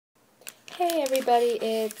Hey everybody,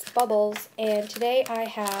 it's Bubbles, and today I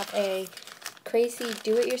have a Kracie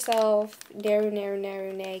do-it-yourself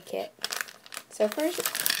Nerunerunerune kit. So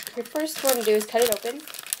your first one to do is cut it open,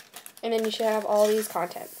 and then you should have all these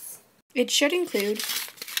contents. It should include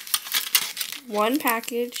one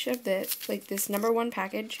package of this, like this #1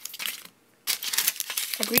 package,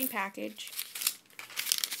 a green package,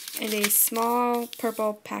 and a small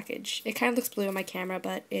purple package. It kind of looks blue on my camera,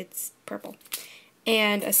 but it's purple.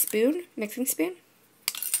 And a spoon, mixing spoon,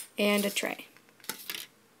 and a tray.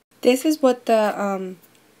 This is what the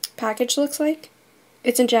package looks like.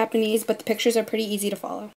 It's in Japanese, but the pictures are pretty easy to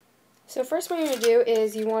follow. So first what you're gonna do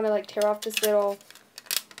is you want to tear off this little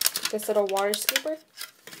water scooper,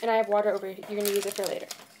 and I have water over here. You're gonna use it for later.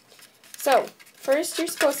 So first you're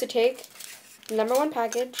supposed to take the #1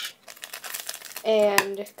 package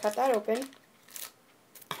and cut that open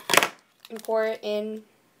and pour it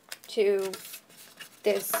into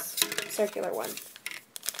this circular one.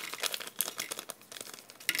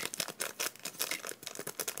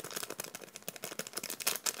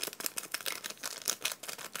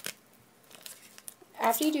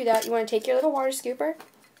 After you do that, you want to take your little water scooper,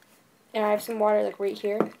 and I have some water right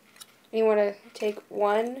here, and you want to take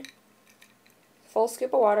one full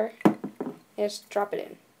scoop of water and just drop it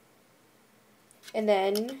in. And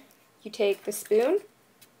then you take the spoon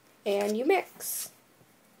and you mix.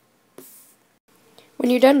 When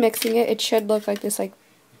you're done mixing it, it should look like this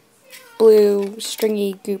blue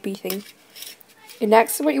stringy goopy thing. And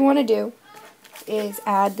next what you want to do is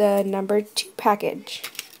add the #2 package.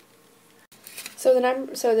 So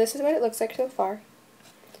this is what it looks like so far.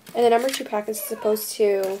 And the #2 package is supposed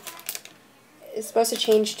to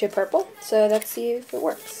change to purple. So let's see if it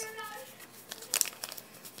works.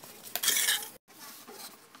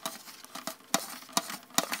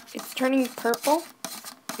 It's turning purple,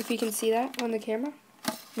 if you can see that on the camera.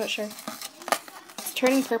 I'm not sure. It's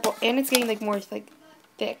turning purple, and it's getting more thick.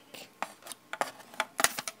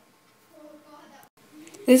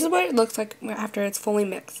 This is what it looks like after it's fully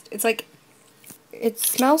mixed. It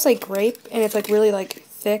smells like grape, and it's really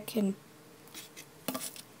thick, and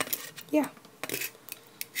yeah.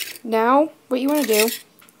 Now what you want to do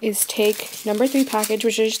is take #3 package,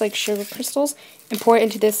 which is just sugar crystals, and pour it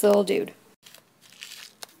into this little dude.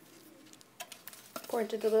 Pour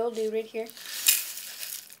into the little dude right here.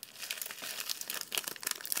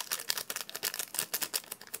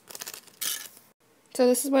 So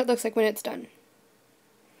this is what it looks like when it's done.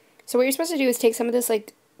 So what you're supposed to do is take some of this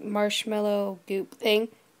marshmallow goop thing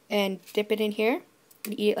and dip it in here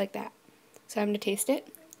and eat it like that. So I'm going to taste it.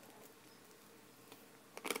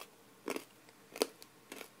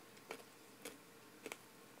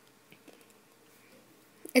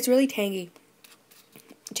 It's really tangy.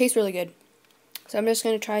 It tastes really good. So I'm just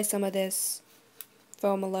going to try some of this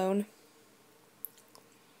foam alone.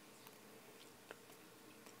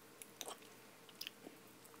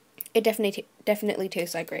 It definitely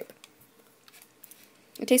tastes like grape.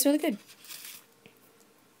 It tastes really good.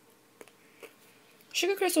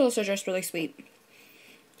 Sugar crystals are just really sweet.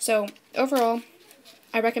 So overall,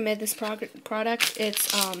 I recommend this product.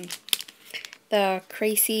 It's the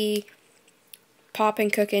Kracie Pop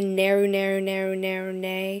and Cookin'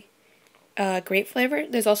 Nerunerunerune grape flavor.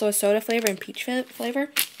 There's also a soda flavor and peach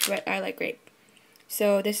flavor, but I like grape.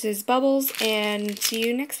 So this is Bubbles, and see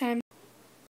you next time.